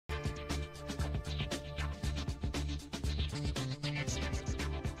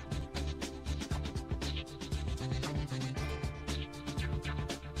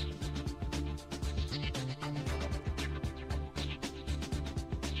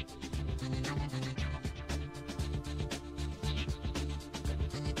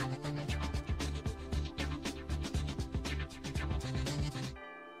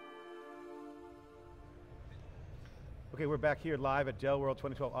Okay, we're back here live at DellWorld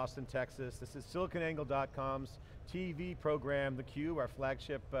 2012 Austin, Texas. This is SiliconANGLE.com's TV program, theCUBE, our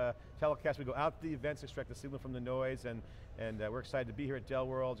flagship telecast. We go out to the events, extract the signal from the noise, and we're excited to be here at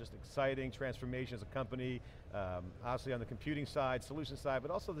DellWorld. Just exciting transformation as a company, obviously on the computing side, solution side, but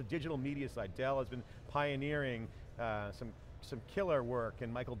also the digital media side. Dell has been pioneering some killer work,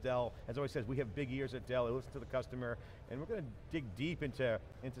 and Michael Dell, as always says, we have big ears at Dell, we listen to the customer, and we're going to dig deep into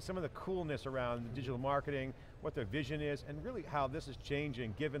some of the coolness around the digital marketing, what their vision is, and really how this is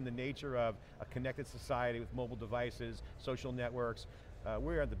changing given the nature of a connected society with mobile devices, social networks.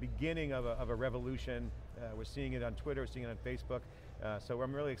 We're at the beginning of a revolution. We're seeing it on Twitter, we're seeing it on Facebook. So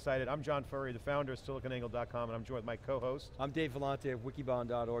I'm really excited. I'm John Furrier, the founder of SiliconANGLE.com, and I'm joined with my co-host. I'm Dave Vellante of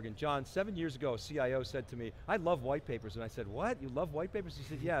wikibon.org, and John, 7 years ago, a CIO said to me, I love white papers, and I said, what, you love white papers? He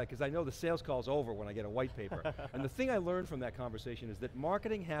said, yeah, because I know the sales call's over when I get a white paper. And the thing I learned from that conversation is that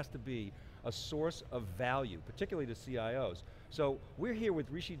marketing has to be a source of value, particularly to CIOs. So we're here with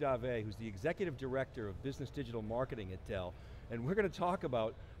Rishi Dave, who's the Executive Director of Business Digital Marketing at Dell, and we're going to talk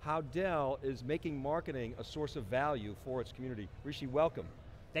about how Dell is making marketing a source of value for its community. Rishi, welcome.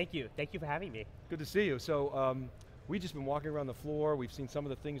 Thank you for having me. Good to see you. So we've just been walking around the floor, we've seen some of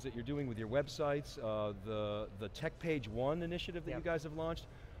the things that you're doing with your websites, the Tech Page One initiative that you guys have launched.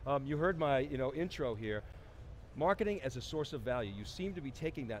 You heard my intro here. Marketing as a source of value, you seem to be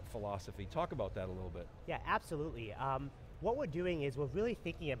taking that philosophy. Talk about that a little bit. Yeah, absolutely. What we're doing is we're really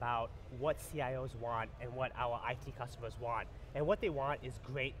thinking about what CIOs want and what our IT customers want. And what they want is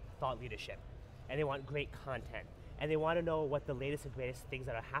great thought leadership. And they want great content. And they want to know what the latest and greatest things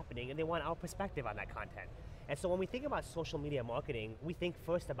that are happening, and they want our perspective on that content. And so when we think about social media marketing, we think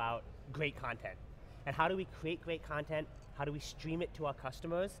first about great content. And how do we create great content? How do we stream it to our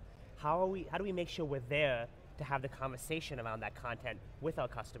customers? How do we make sure we're there to have the conversation around that content with our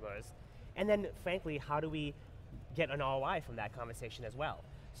customers? And then frankly, how do we get an ROI from that conversation as well?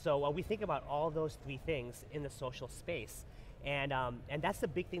 So we think about all those three things in the social space, and that's the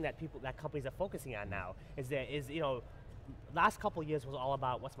big thing that companies are focusing on now. Last couple of years was all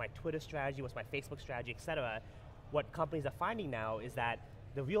about what's my Twitter strategy, what's my Facebook strategy, et cetera. What companies are finding now is that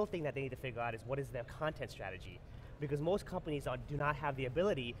the real thing that they need to figure out is what is their content strategy. Because most companies do not have the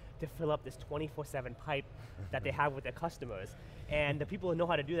ability to fill up this 24/7 pipe that they have with their customers. And the people who know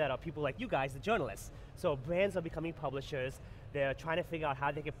how to do that are people like you guys, the journalists. So brands are becoming publishers. They're trying to figure out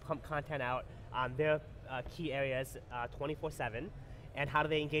how they can pump content out on their key areas 24/7, and how do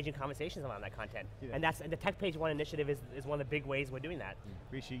they engage in conversations around that content. Yeah. And the Tech Page One initiative is one of the big ways we're doing that.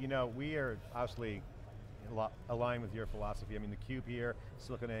 Rishi, we are obviously aligned with your philosophy. I mean, theCUBE here,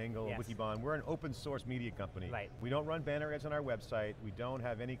 SiliconANGLE, yes. Wikibon, we're an open source media company. Right. We don't run banner ads on our website. We don't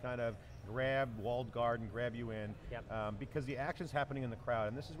have any kind of walled garden, grab you in, because the action's happening in the crowd,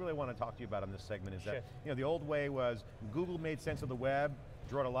 and this is really what I want to talk to you about on this segment, is that the old way was Google made sense of the web,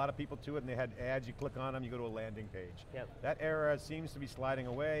 brought a lot of people to it, and they had ads, you click on them, you go to a landing page. Yep. That era seems to be sliding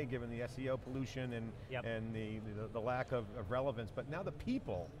away given the SEO pollution and the lack of relevance, but now the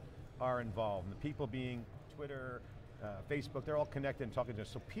people are involved, and the people being Twitter, Facebook, they're all connected and talking to us.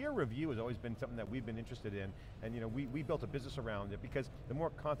 So peer review has always been something that we've been interested in, and we built a business around it because the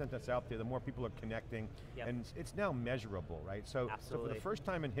more content that's out there, the more people are connecting, and it's now measurable, right? So for the first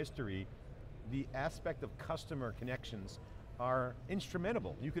time in history, the aspect of customer connections are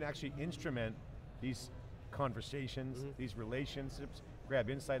instrumentable. You can actually instrument these conversations, these relationships, grab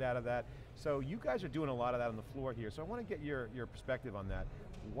insight out of that. So you guys are doing a lot of that on the floor here, so I want to get your perspective on that.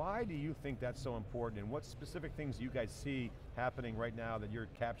 Why do you think that's so important, and what specific things do you guys see happening right now that you're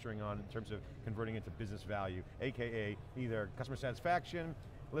capturing on in terms of converting into business value, AKA either customer satisfaction,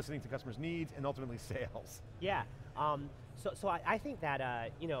 listening to customers' needs, and ultimately sales? Yeah, so I think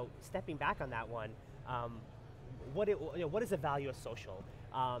that, stepping back on that one, what is the value of social?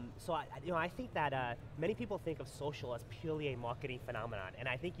 So I think that many people think of social as purely a marketing phenomenon, and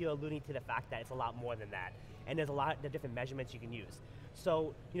I think you're alluding to the fact that it's a lot more than that, and there's a lot of different measurements you can use.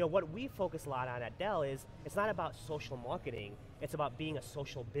 So what we focus a lot on at Dell is, it's not about social marketing, it's about being a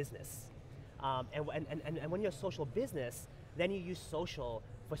social business. And when you're a social business, then you use social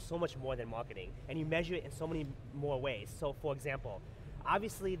for so much more than marketing, and you measure it in so many more ways. So for example,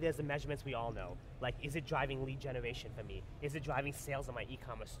 obviously there's the measurements we all know, like is it driving lead generation for me? Is it driving sales on my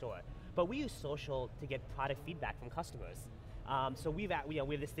e-commerce store? But we use social to get product feedback from customers. So we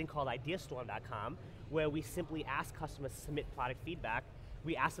have this thing called ideastorm.com, where we simply ask customers to submit product feedback.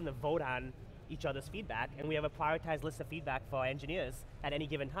 We ask them to vote on each other's feedback, and we have a prioritized list of feedback for our engineers at any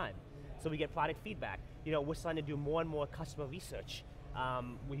given time. So we get product feedback. We're starting to do more and more customer research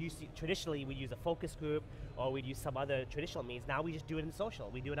Traditionally we use a focus group, or we'd use some other traditional means. Now we just do it in social.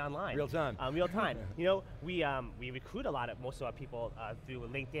 We do it online. Real time. Real time. We recruit most of our people through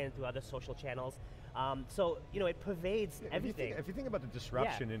LinkedIn, through other social channels. So it pervades everything. If you think about the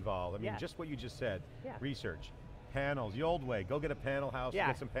disruption involved, I mean, just what you just said, research, panels, the old way, go get a panel house,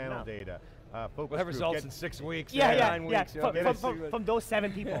 get some panel data. We'll have results in 6 weeks, 9 weeks. From those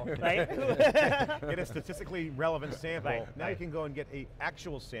 7 people, right? Get a statistically relevant sample. Now you can go and get an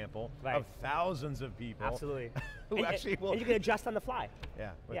actual sample of thousands of people. Absolutely. Who actually will. And you can adjust on the fly.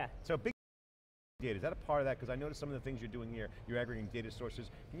 Yeah. So big data, is that a part of that? Because I noticed some of the things you're doing here, you're aggregating data sources.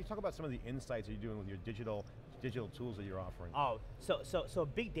 Can you talk about some of the insights that you're doing with your digital tools that you're offering? Oh, so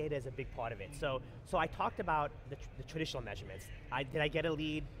big data is a big part of it. So I talked about the traditional measurements. Did I get a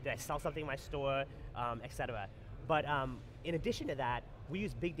lead? Did I sell something in my store, et cetera. But in addition to that, we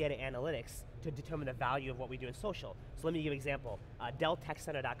use big data analytics to determine the value of what we do in social. So let me give you an example.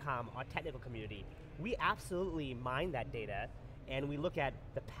 DellTechCenter.com, our technical community, we absolutely mine that data, and we look at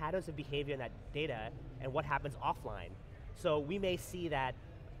the patterns of behavior in that data and what happens offline. So we may see that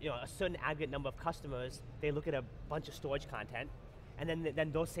a certain aggregate number of customers, they look at a bunch of storage content, and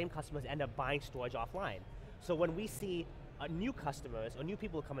then those same customers end up buying storage offline. So when we see new customers or new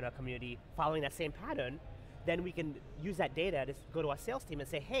people come in our community following that same pattern, then we can use that data to go to our sales team and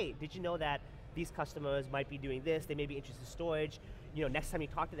say, hey, did you know that these customers might be doing this, they may be interested in storage. Next time you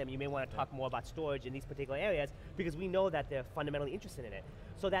talk to them, you may want to talk more about storage in these particular areas, because we know that they're fundamentally interested in it.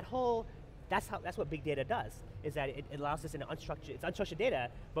 So that's what big data does, is that it allows us it's unstructured data,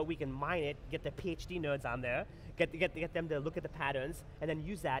 but we can mine it, get the PhD nerds on there, get them to look at the patterns, and then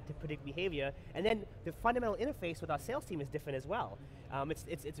use that to predict behavior. And then the fundamental interface with our sales team is different as well.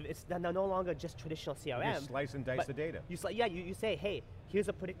 It's no longer just traditional CRM. You slice and dice the data. You say, hey, here's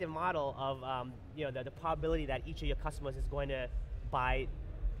a predictive model of the probability that each of your customers is going to buy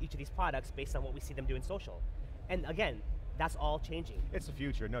each of these products based on what we see them do in social. And again, that's all changing. It's the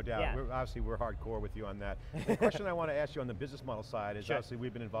future, no doubt. Yeah. We're hardcore with you on that. The question I want to ask you on the business model side is, obviously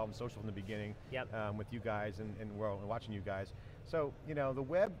we've been involved in social from the beginning with you guys and we're watching you guys. So, the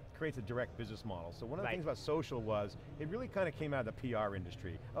web creates a direct business model. So one of the things about social was, it really kind of came out of the PR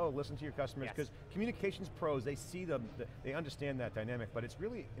industry. Oh, listen to your customers, because communications pros, they see they understand that dynamic, but it's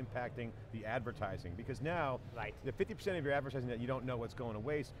really impacting the advertising, because now, the 50% of your advertising that you don't know what's going to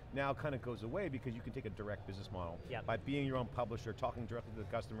waste, now kind of goes away because you can take a direct business model. By being your own publisher, talking directly to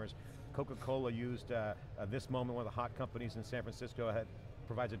the customers. Coca-Cola used this moment, one of the hot companies in San Francisco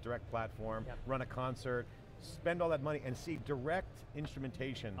provides a direct platform, run a concert, spend all that money and see direct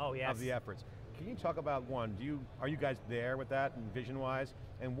instrumentation of the efforts. Can you talk about are you guys there with that and vision-wise?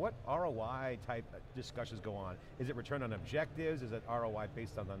 And what ROI type discussions go on? Is it return on objectives? Is it ROI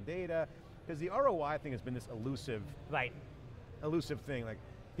based on data? Because the ROI thing has been this elusive thing, like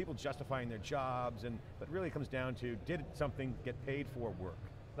people justifying their jobs, but really it comes down to, did something get paid for work?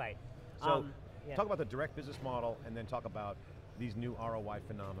 Right. So talk about the direct business model, and then talk about these new ROI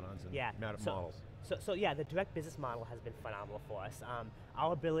phenomenons and models. So the direct business model has been phenomenal for us.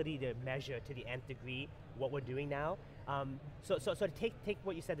 Our ability to measure to the nth degree what we're doing now. So to take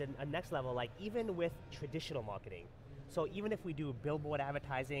what you said to a next level, like even with traditional marketing, so even if we do billboard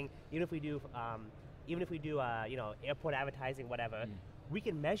advertising, even if we do airport advertising, whatever, we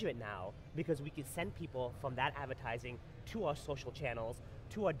can measure it now, because we can send people from that advertising to our social channels,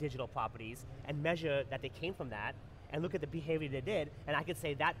 to our digital properties, and measure that they came from that, and look at the behavior they did, and I could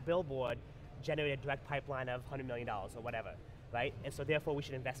say that billboard generated a direct pipeline of $100 million or whatever, right? And so therefore we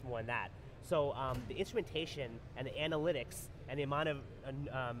should invest more in that. So the instrumentation and the analytics and the amount of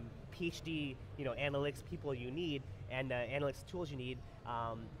PhD analytics people you need and analytics tools you need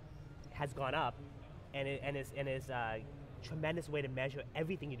has gone up, and is a tremendous way to measure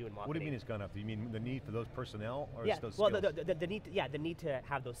everything you do in marketing. What do you mean it's gone up? Do you mean the need for those personnel, or those well, skills? the need to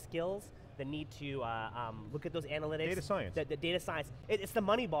have those skills, the need to look at those analytics. Data science. The data science. It's the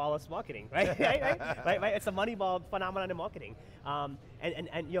money ball of marketing, right? right? It's a money ball phenomenon in marketing.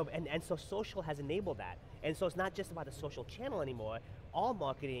 And so social has enabled that. And so it's not just about the social channel anymore. All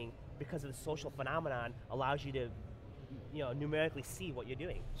marketing, because of the social phenomenon, allows you to numerically see what you're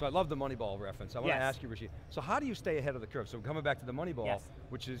doing. So I love the Moneyball reference. I want to ask you, Rishi, so how do you stay ahead of the curve? So coming back to the Moneyball,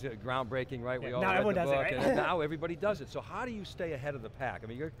 which is groundbreaking, right? We all now read everyone the does book, it, right? and now everybody does it. So how do you stay ahead of the pack? I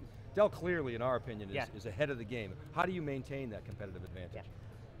mean, Dell clearly, in our opinion, is ahead of the game. How do you maintain that competitive advantage?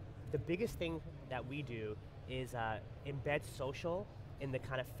 The biggest thing that we do is embed social in the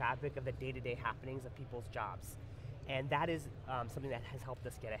kind of fabric of the day-to-day happenings of people's jobs. And that is something that has helped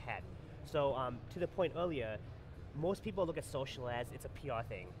us get ahead. So to the point earlier, most people look at social as it's a PR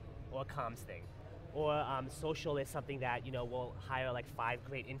thing or a comms thing. Or social is something that we'll hire like 5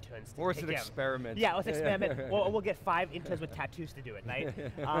 great interns to Or it's take an care of. experiment. Yeah, it's an experiment. Or we'll get 5 interns with tattoos to do it, right?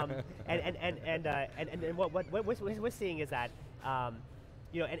 And what we're seeing is that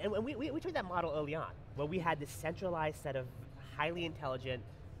and we took that model early on, where we had this centralized set of highly intelligent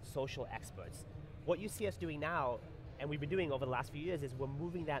social experts. What you see us doing now, and we've been doing over the last few years, is we're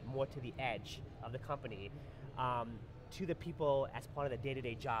moving that more to the edge of the company, to the people as part of the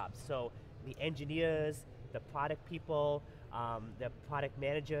day-to-day jobs. So the engineers, the product people, the product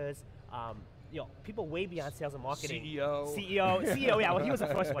managers, people way beyond sales and marketing. CEO, yeah, well he was the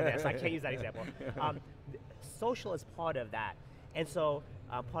first one there, so I can't use that example. Social is part of that, and so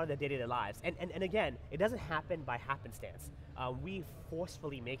part of their day-to-day lives. And again, it doesn't happen by happenstance. We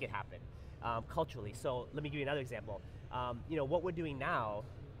forcefully make it happen culturally. So let me give you another example. What we're doing now,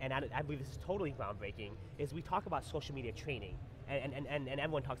 and I believe this is totally groundbreaking, is we talk about social media training, and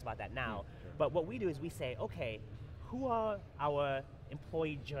everyone talks about that now. Sure. But what we do is we say, okay, who are our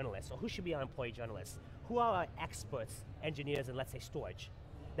employee journalists, or who should be our employee journalists? Who are our experts, engineers in, let's say, storage?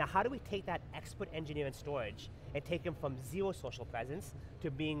 Now, how do we take that expert engineer in storage and take him from 0 social presence to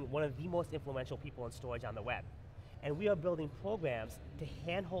being one of the most influential people in storage on the web? And we are building programs to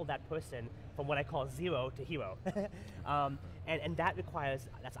handhold that person from what I call 0 to hero. And that requires,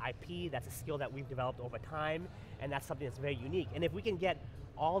 that's IP, that's a skill that we've developed over time, and that's something that's very unique. And if we can get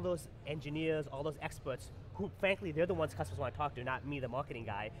all those engineers, all those experts, who frankly, they're the ones customers want to talk to, not me, the marketing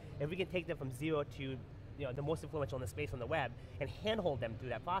guy, if we can take them from 0 to the most influential in the space on the web and handhold them through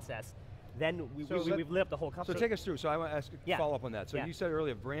that process, then we've lit up the whole company. So take us through, so I want to ask a follow up on that. So Yeah. you said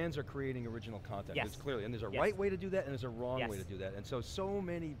earlier, brands are creating original content. Yes. It's clearly, and there's a Yes. right way to do that, and there's a wrong Yes. way to do that. And so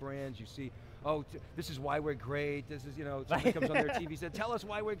many brands you see, oh, this is why we're great, this is, somebody comes on their TV and said, tell us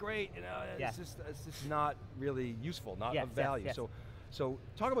why we're great, it's just not really useful, not of value. Yes. So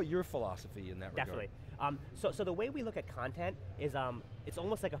talk about your philosophy in that Definitely. regard. So the way we look at content is, it's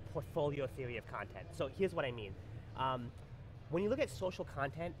almost like a portfolio theory of content. So here's what I mean. When you look at social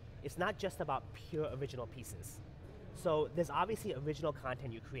content, it's not just about pure original pieces. So there's obviously original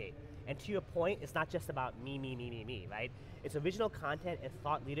content you create. And to your point, it's not just about me, right? It's original content and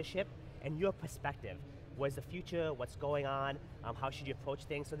thought leadership and your perspective. What's the future, what's going on, how should you approach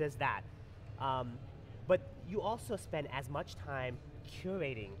things, so there's that. But you also spend as much time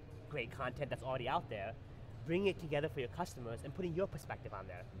curating great content that's already out there, bringing it together for your customers and putting your perspective on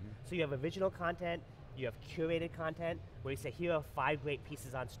there. So you have original content, you have curated content, where you say, here are 5 great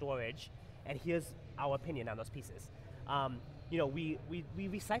pieces on storage, and here's our opinion on those pieces. We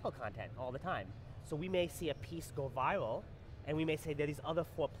recycle content all the time. So we may see a piece go viral, and we may say there are these other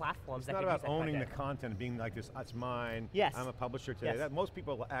 4 platforms that can use that It's not about owning content. the content, being like this, that's mine, Yes. I'm a publisher today. Yes. Most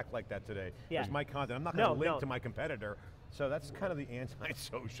people act like that today. Yeah. There's my content, I'm not going to link No. to my competitor. So that's kind of the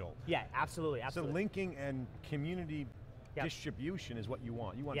anti-social. Yeah, absolutely. So linking and community Yep. distribution is what you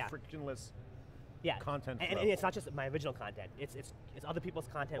want. You want frictionless content flow. And it's not just my original content, it's other people's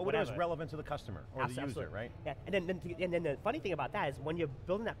content, Well, whatever. whatever's relevant to the customer or the user, right? Yeah, and then the funny thing about that is when you're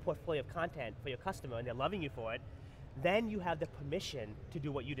building that portfolio of content for your customer and they're loving you for it, then you have the permission to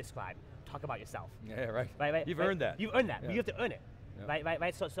do what you described. Talk about yourself. Yeah, right. Right. You've earned that. You've earned that, but Yeah. you have to earn it. Yeah.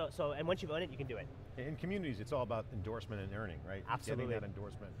 Right. So, and once you've earned it, you can do it. In communities, it's all about endorsement and earning, right? Absolutely. Getting that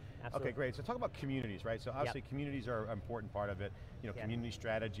endorsement. Absolutely. Okay, great. So talk about communities, right? So obviously communities are an important part of it. Community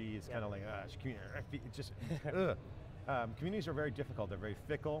strategy is kind of like, it's just, ugh. Communities are very difficult. They're very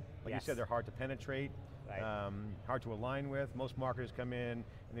fickle. Like you said, they're hard to penetrate, hard to align with. Most marketers come in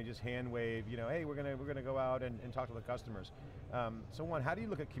and they just hand wave, hey, we're going to go out and talk to the customers. So one, how do you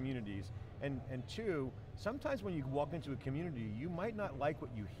look at communities? And 2, sometimes when you walk into a community, you might not like what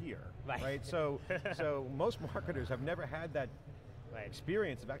you hear, right? So most marketers have never had that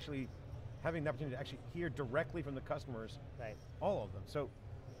experience of actually having the opportunity to actually hear directly from the customers, all of them. So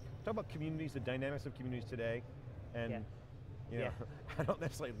talk about communities, the dynamics of communities today, and I don't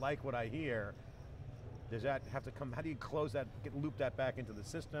necessarily like what I hear. Does that have to come, how do you close that, loop that back into the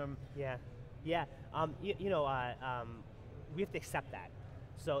system? We have to accept that.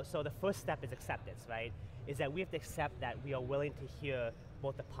 So the first step is acceptance, right? Is that we have to accept that we are willing to hear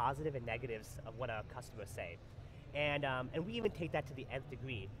both the positive and negatives of what our customers say. And we even take that to the nth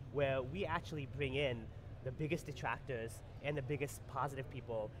degree, where we actually bring in the biggest detractors and the biggest positive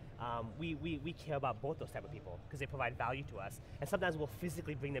people. We care about both those type of people because they provide value to us. And sometimes we'll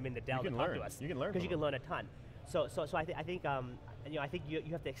physically bring them into Dell to talk to us. You can learn because you can learn a ton. So I think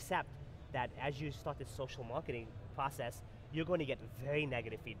you have to accept that as you start this social marketing process, you're going to get very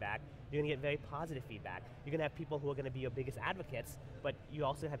negative feedback. You're going to get very positive feedback. You're going to have people who are going to be your biggest advocates, but you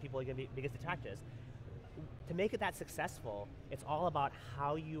also have people who are going to be biggest detractors. to make it that successful, it's all about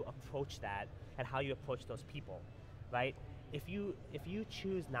how you approach that and how you approach those people, right? If you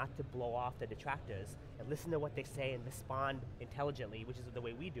choose not to blow off the detractors and listen to what they say and respond intelligently, which is the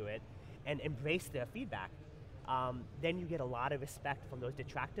way we do it, and embrace their feedback, then you get a lot of respect from those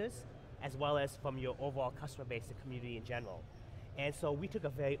detractors as well as from your overall customer base and community in general. And so we took a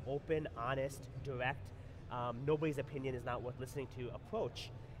very open, honest, direct, nobody's opinion is not worth listening to approach,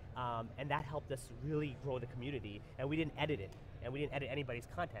 and that helped us really grow the community, and we didn't edit it, and we didn't edit anybody's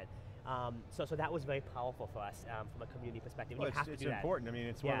content. So that was very powerful for us from a community perspective. Well, you have to do that. It's important. I mean,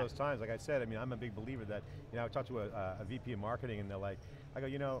 it's one of those times, like I said, I mean, I'm a big believer that, I talked to a VP of marketing and they're like, I go,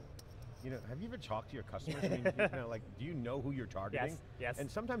 have you ever talked to your customers? I mean, like, do you know who you're targeting? Yes, yes. And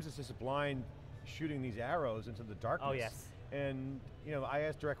sometimes it's just blind shooting these arrows into the darkness. Oh, yes. And, I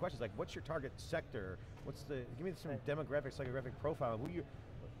ask direct questions like, what's your target sector? Give me some demographic, psychographic profile.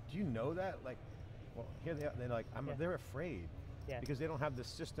 Do you know that? Like, well, here they are, they're like, they're afraid. Yeah. Because they don't have the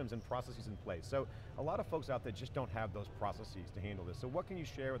systems and processes in place. So a lot of folks out there just don't have those processes to handle this. So what can you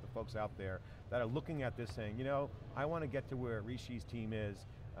share with the folks out there that are looking at this saying, I want to get to where Rishi's team is.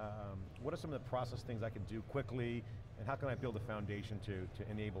 What are some of the process things I can do quickly, and how can I build a foundation to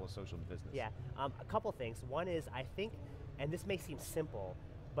enable a social business? Yeah, a couple things. One is, I think, and this may seem simple,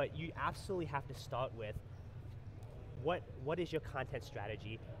 but you absolutely have to start with what is your content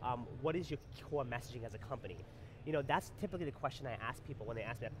strategy? What is your core messaging as a company? That's typically the question I ask people when they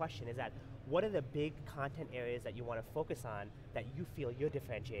ask me that question, is that what are the big content areas that you want to focus on that you feel you're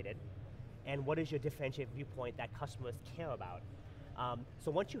differentiated, and what is your differentiated viewpoint that customers care about? So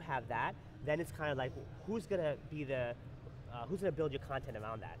once you have that, then it's kind of like, who's going to build your content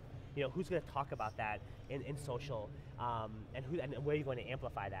around that? Who's going to talk about that in social, and where are you going to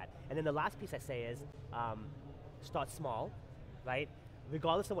amplify that? And then the last piece I say is, start small, right?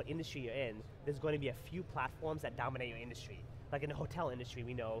 Regardless of what industry you're in, there's going to be a few platforms that dominate your industry. Like in the hotel industry,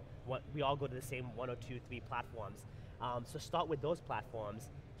 we know we all go to the same 1 or 2, 3 platforms. So start with those platforms,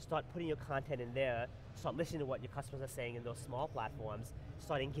 start putting your content in there, start listening to what your customers are saying in those small platforms,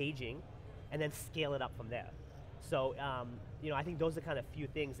 start engaging, and then scale it up from there. So I think those are kind of few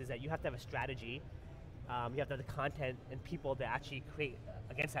things, is that you have to have a strategy, you have to have the content and people to actually create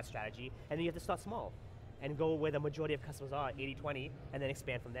against that strategy, and then you have to start small and go where the majority of customers are, 80-20, and then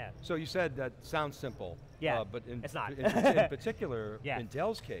expand from there. So you said that sounds simple. Yeah, but it's not. in particular, in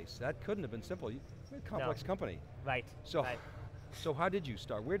Dell's case, that couldn't have been simple. You're a complex company. Right, So how did you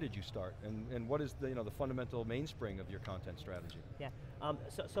start? Where did you start? And what is the fundamental mainspring of your content strategy? Yeah,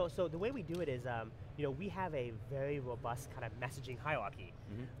 so the way we do it is, we have a very robust kind of messaging hierarchy.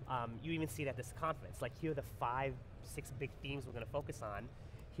 Mm-hmm. You even see it at this conference. Like, here are the 5, 6 big themes we're going to focus on.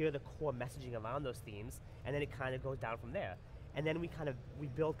 Here are the core messaging around those themes, and then it kind of goes down from there. And then we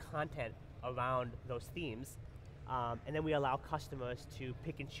build content around those themes, and then we allow customers to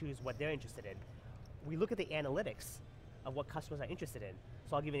pick and choose what they're interested in. We look at the analytics of what customers are interested in.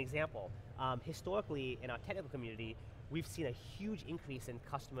 So I'll give you an example. Historically, in our technical community, we've seen a huge increase in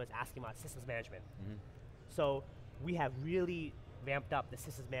customers asking about systems management. Mm-hmm. So we have really ramped up the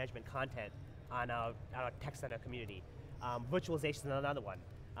systems management content on our tech center community. Virtualization is another one.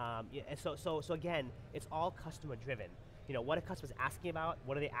 And so again, it's all customer driven. What are customers asking about?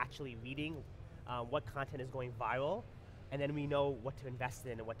 What are they actually reading? What content is going viral? And then we know what to invest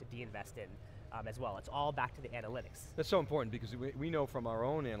in and what to de-invest in as well. It's all back to the analytics. That's so important, because we know from our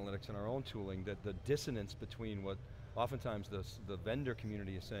own analytics and our own tooling that the dissonance between what oftentimes the vendor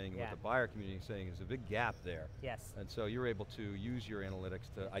community is saying and what the buyer community is saying is a big gap there. Yes. And so you're able to use your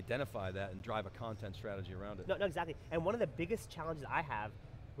analytics to identify that and drive a content strategy around it. No, exactly. And one of the biggest challenges I have,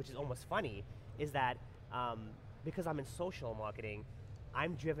 which is almost funny, is that because I'm in social marketing,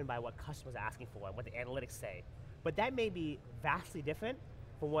 I'm driven by what customers are asking for and what the analytics say. But that may be vastly different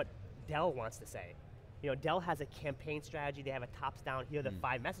from what Dell wants to say. Dell has a campaign strategy, they have a tops down, here are the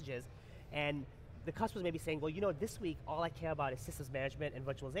 5 messages, and the customers may be saying, well, this week all I care about is systems management and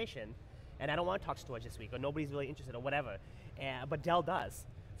virtualization, and I don't want to talk storage this week, or nobody's really interested, or whatever. But Dell does.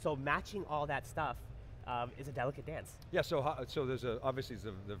 So matching all that stuff is a delicate dance. Yeah, so there's obviously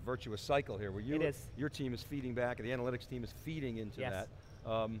the virtuous cycle here, where your team is feeding back, and the analytics team is feeding into that.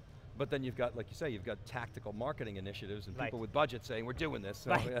 But then you've got, like you say, you've got tactical marketing initiatives and people with budget saying, we're doing this.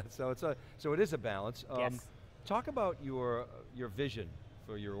 So, so it is a balance. Talk about your vision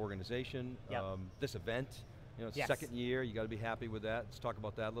for your organization, this event. It's second year, you got to be happy with that. Let's talk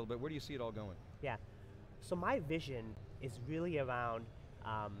about that a little bit. Where do you see it all going? Yeah, so my vision is really around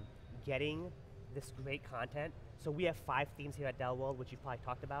getting this great content. So we have 5 themes here at DellWorld, which you've probably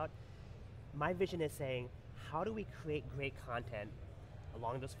talked about. My vision is saying, how do we create great content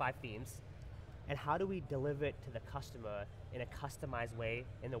along those 5 themes, and how do we deliver it to the customer in a customized way,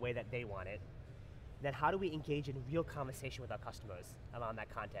 in the way that they want it. Then how do we engage in real conversation with our customers around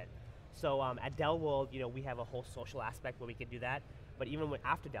that content? So at DellWorld, we have a whole social aspect where we can do that, but even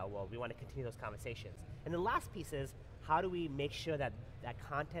after DellWorld, we want to continue those conversations. And the last piece is, how do we make sure that that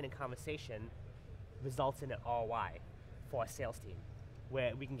content and conversation results in an ROI for our sales team,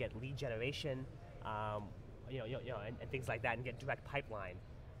 where we can get lead generation, and things like that, and get direct pipeline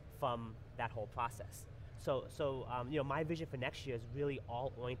from that whole process. So my vision for next year is really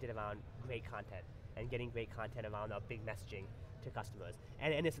all oriented around great content and getting great content around our big messaging to customers.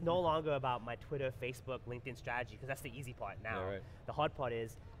 And it's no longer about my Twitter, Facebook, LinkedIn strategy, because that's the easy part now. Yeah, right. The hard part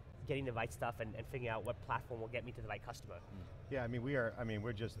is getting the right stuff and figuring out what platform will get me to the right customer. Yeah,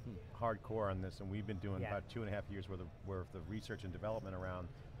 we're just hardcore on this, and we've been doing about 2.5 years worth of research and development around,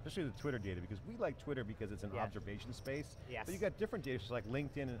 especially the Twitter data, because we like Twitter because it's an observation space. Yes. But you got different data, like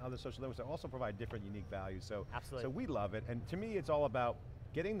LinkedIn and other social networks that also provide different unique values. So, absolutely. So we love it, and to me it's all about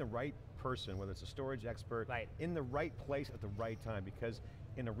getting the right person, whether it's a storage expert, in the right place at the right time, because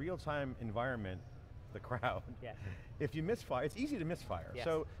in a real-time environment, the crowd, if you misfire, it's easy to misfire. Yes.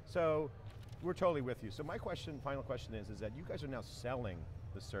 So we're totally with you. So my final question is that you guys are now selling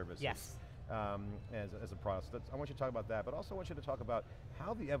the services. Yes. As a product. So I want you to talk about that, but also I want you to talk about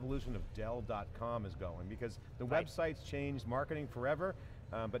how the evolution of Dell.com is going, because the website's changed marketing forever,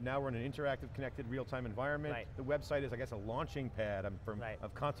 but now we're in an interactive, connected, real-time environment. The website is, I guess, a launching pad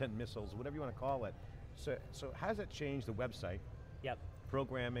of content missiles, whatever you want to call it. So how has it changed the website,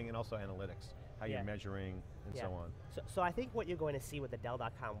 programming, and also analytics, how you're measuring, and so on? So I think what you're going to see with the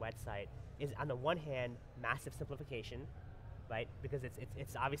Dell.com website is, on the one hand, massive simplification, right? Because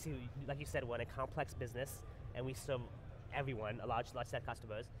it's obviously, like you said, we're in a complex business, and we serve everyone, a large set of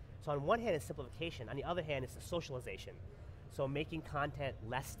customers. So on one hand, it's simplification. On the other hand, it's the socialization. So making content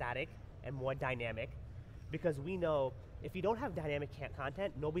less static and more dynamic, because we know if you don't have dynamic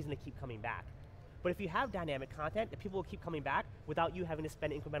content, nobody's going to keep coming back. But if you have dynamic content, the people will keep coming back without you having to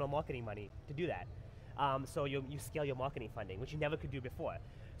spend incremental marketing money to do that. So you scale your marketing funding, which you never could do before.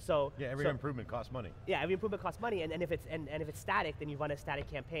 So every improvement costs money. Yeah, every improvement costs money, and if it's static, then you run a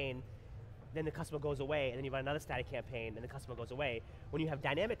static campaign, then the customer goes away, and then you run another static campaign, and the customer goes away. When you have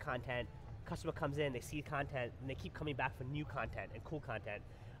dynamic content, customer comes in, they see content, and they keep coming back for new content and cool content,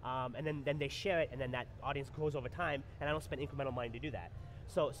 and then they share it, and then that audience grows over time, and I don't spend incremental money to do that.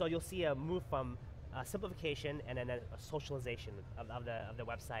 So you'll see a move from simplification and then a socialization of the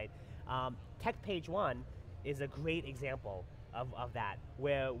website. Tech Page 1 is a great example of that,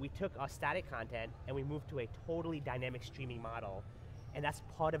 where we took our static content and we moved to a totally dynamic streaming model, and that's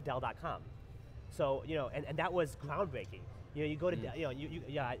part of Dell.com. So, and that was groundbreaking. You go to,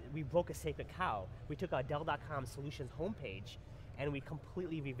 we broke a sacred cow. We took our Dell.com solutions homepage and we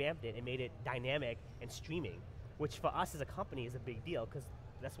completely revamped it and made it dynamic and streaming, which for us as a company is a big deal, because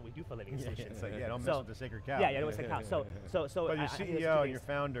that's what we do for a living. It's like, don't mess with the sacred cow. Yeah, don't mess with the cow. So but your CEO and your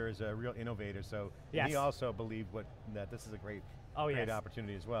founder is a real innovator, so he also believed that this is a great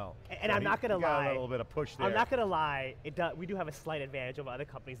opportunity as well. And so I'm not going to lie. A little bit of push there. I'm not going to lie. We do have a slight advantage over other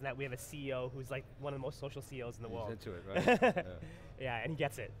companies in that we have a CEO who's like one of the most social CEOs in the world. He's into it, right? And he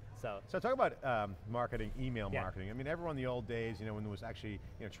gets it. So talk about marketing, email marketing. I mean, everyone in the old days, when there was actually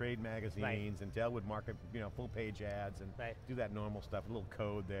trade magazines and Dell would market full page ads and do that normal stuff, a little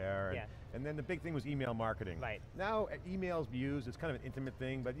code there. And then the big thing was email marketing. Now email's used, it's kind of an intimate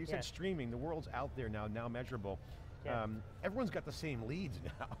thing, but you said streaming, the world's out there now measurable. Everyone's got the same leads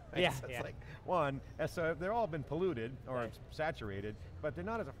now. It's like, so they're all been polluted or saturated, but they're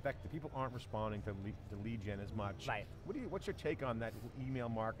not as effective. People aren't responding to lead gen as much. What's your take on that email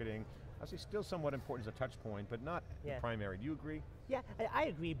marketing? Obviously still somewhat important as a touch point, but not primary. Do you agree? Yeah, I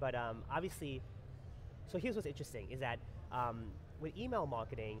agree, but obviously, so here's what's interesting, is that with email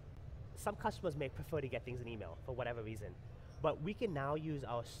marketing, some customers may prefer to get things in email for whatever reason, but we can now use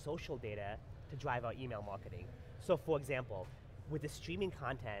our social data to drive our email marketing. So for example, with the streaming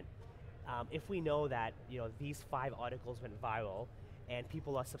content, if we know that these 5 articles went viral and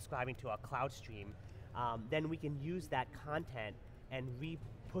people are subscribing to our cloud stream, then we can use that content and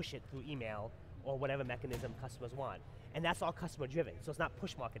re-push it through email or whatever mechanism customers want. And that's all customer driven, so it's not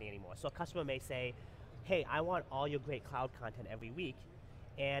push marketing anymore. So a customer may say, hey, I want all your great cloud content every week,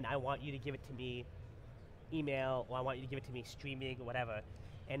 and I want you to give it to me email, or I want you to give it to me streaming, or whatever.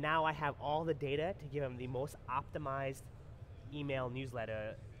 And now I have all the data to give them the most optimized email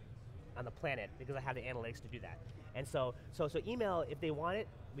newsletter on the planet, because I have the analytics to do that. And so email, if they want it,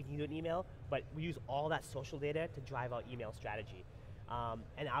 we can do an email, but we use all that social data to drive our email strategy.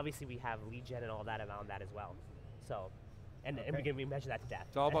 And obviously we have lead gen and all that around that as well. So and we measure that to death.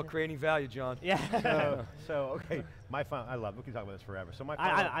 It's all about creating value, John. Yeah. Okay, my final, I love, we can talk about this forever. So my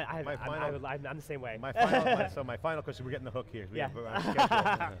final, I'm the same way. my final question, we're getting the hook here. Yeah.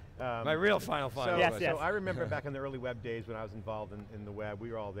 My real final question. Yes. So I remember back in the early web days when I was involved in the web,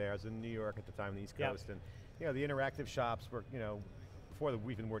 we were all there. I was in New York at the time, the East Coast, and the interactive shops were, before the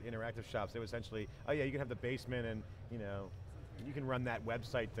even word interactive shops, they were essentially, oh yeah, you can have the basement and, you can run that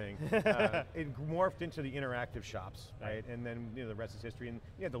website thing. It morphed into the interactive shops, right? And then the rest is history. And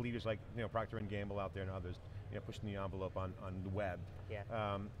you had the leaders like Procter & Gamble out there and others, pushing the envelope on the web.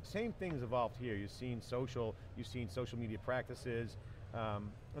 Yeah. Same things evolved here. You've seen social media practices.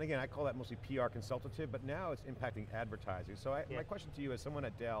 And again, I call that mostly PR consultative, but now it's impacting advertising. So my question to you, as someone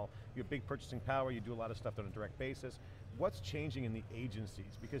at Dell, you have big purchasing power, you do a lot of stuff on a direct basis. What's changing in the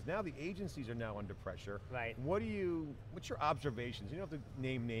agencies? Because now the agencies are now under pressure. Right. What's your observations? You don't have to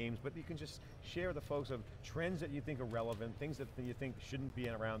name names, but you can just share with the folks of trends that you think are relevant, things that you think shouldn't be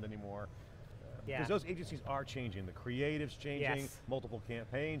around anymore. Because those agencies are changing. The creative's changing, multiple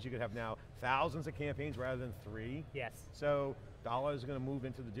campaigns. You could have now thousands of campaigns rather than 3. Yes. So dollars are going to move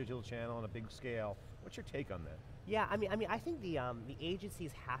into the digital channel on a big scale. What's your take on that? Yeah, I mean, I think the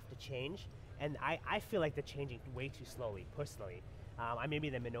agencies have to change, and I feel like they're changing way too slowly, personally. I may be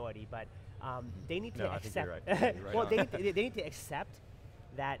the minority, but they need to accept. I think you're right. You're right well, they need to accept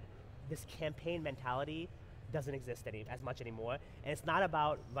that this campaign mentality doesn't exist as much anymore, and it's not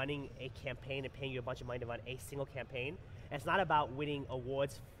about running a campaign and paying you a bunch of money to run a single campaign, and it's not about winning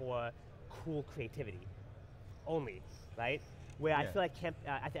awards for cool creativity only, right? Where I feel like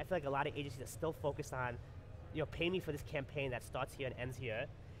I feel like a lot of agencies are still focused on, pay me for this campaign that starts here and ends here,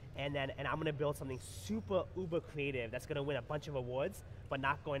 and I'm going to build something super uber creative that's going to win a bunch of awards, but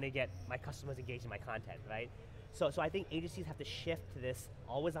not going to get my customers engaged in my content, right? So I think agencies have to shift to this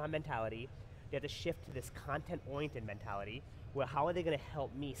always-on mentality. They have to shift to this content-oriented mentality, where how are they going to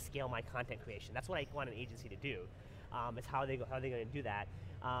help me scale my content creation? That's what I want an agency to do. Is how are they going to do that?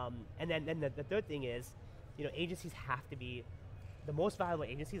 And then the third thing is, agencies have to be, the most valuable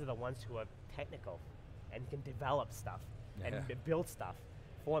agencies are the ones who are technical and can develop stuff and build stuff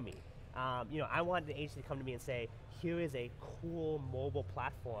for me. I want the agency to come to me and say, here is a cool mobile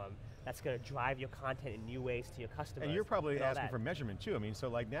platform that's going to drive your content in new ways to your customers. And you're probably asking for measurement too. I mean, so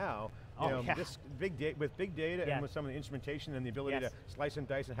like now, this with big data and with some of the instrumentation and the ability to slice and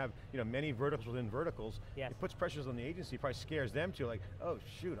dice and have many verticals within verticals, it puts pressures on the agency, probably scares them too, like, oh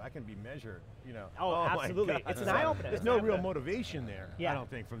shoot, I can be measured, Oh, absolutely, it's an eye-opener. There's no real motivation there, I don't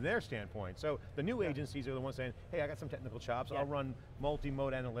think, from their standpoint. So the new agencies are the ones saying, hey, I got some technical chops, I'll run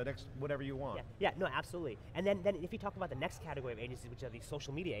multi-mode analytics, whatever you want. Yeah, no, absolutely. And then if you talk about the next category of agencies, which are these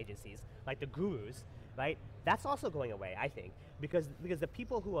social media agencies, like the gurus, right? That's also going away, I think, because the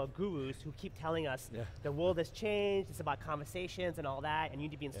people who are gurus who keep telling us the world has changed, it's about conversations and all that, and you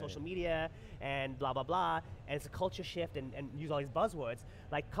need to be in social media and blah, blah, blah, and it's a culture shift and use all these buzzwords.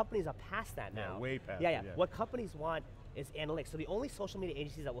 Like, companies are past that now. Way past it. What companies want is analytics. So the only social media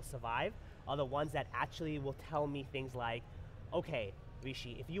agencies that will survive are the ones that actually will tell me things like, okay,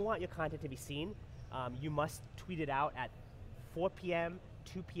 Rishi, if you want your content to be seen, you must tweet it out at 4 p.m.,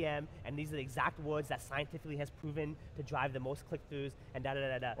 2 p.m., and these are the exact words that scientifically has proven to drive the most click-throughs, and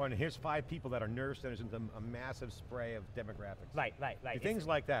da-da-da-da. And here's 5 people that are nerve centers into a massive spray of demographics. Right. Things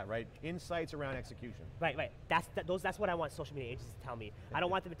like that, right? Insights around execution. Right. That's what I want social media agencies to tell me. I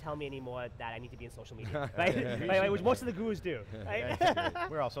don't want them to tell me anymore that I need to be in social media, right? Which most of the gurus do, right?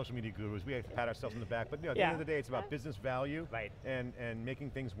 We're all social media gurus. We have to pat ourselves on the back, but at the end of the day, it's about business value and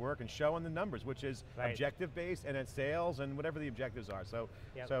making things work and showing the numbers, which is objective-based and at sales and whatever the objectives are. So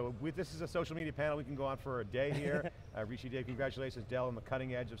this is a social media panel. We can go on for a day here. Rishi Dave, congratulations, Dell, on the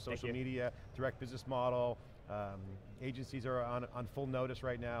cutting edge of social media, direct business model. Agencies are on full notice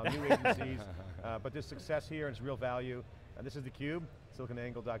right now, new agencies, but there's success here and it's real value. This is theCUBE,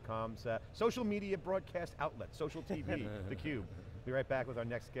 SiliconANGLE.com's social media broadcast outlet, social TV, theCUBE. Be right back with our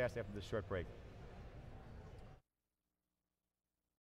next guest after this short break.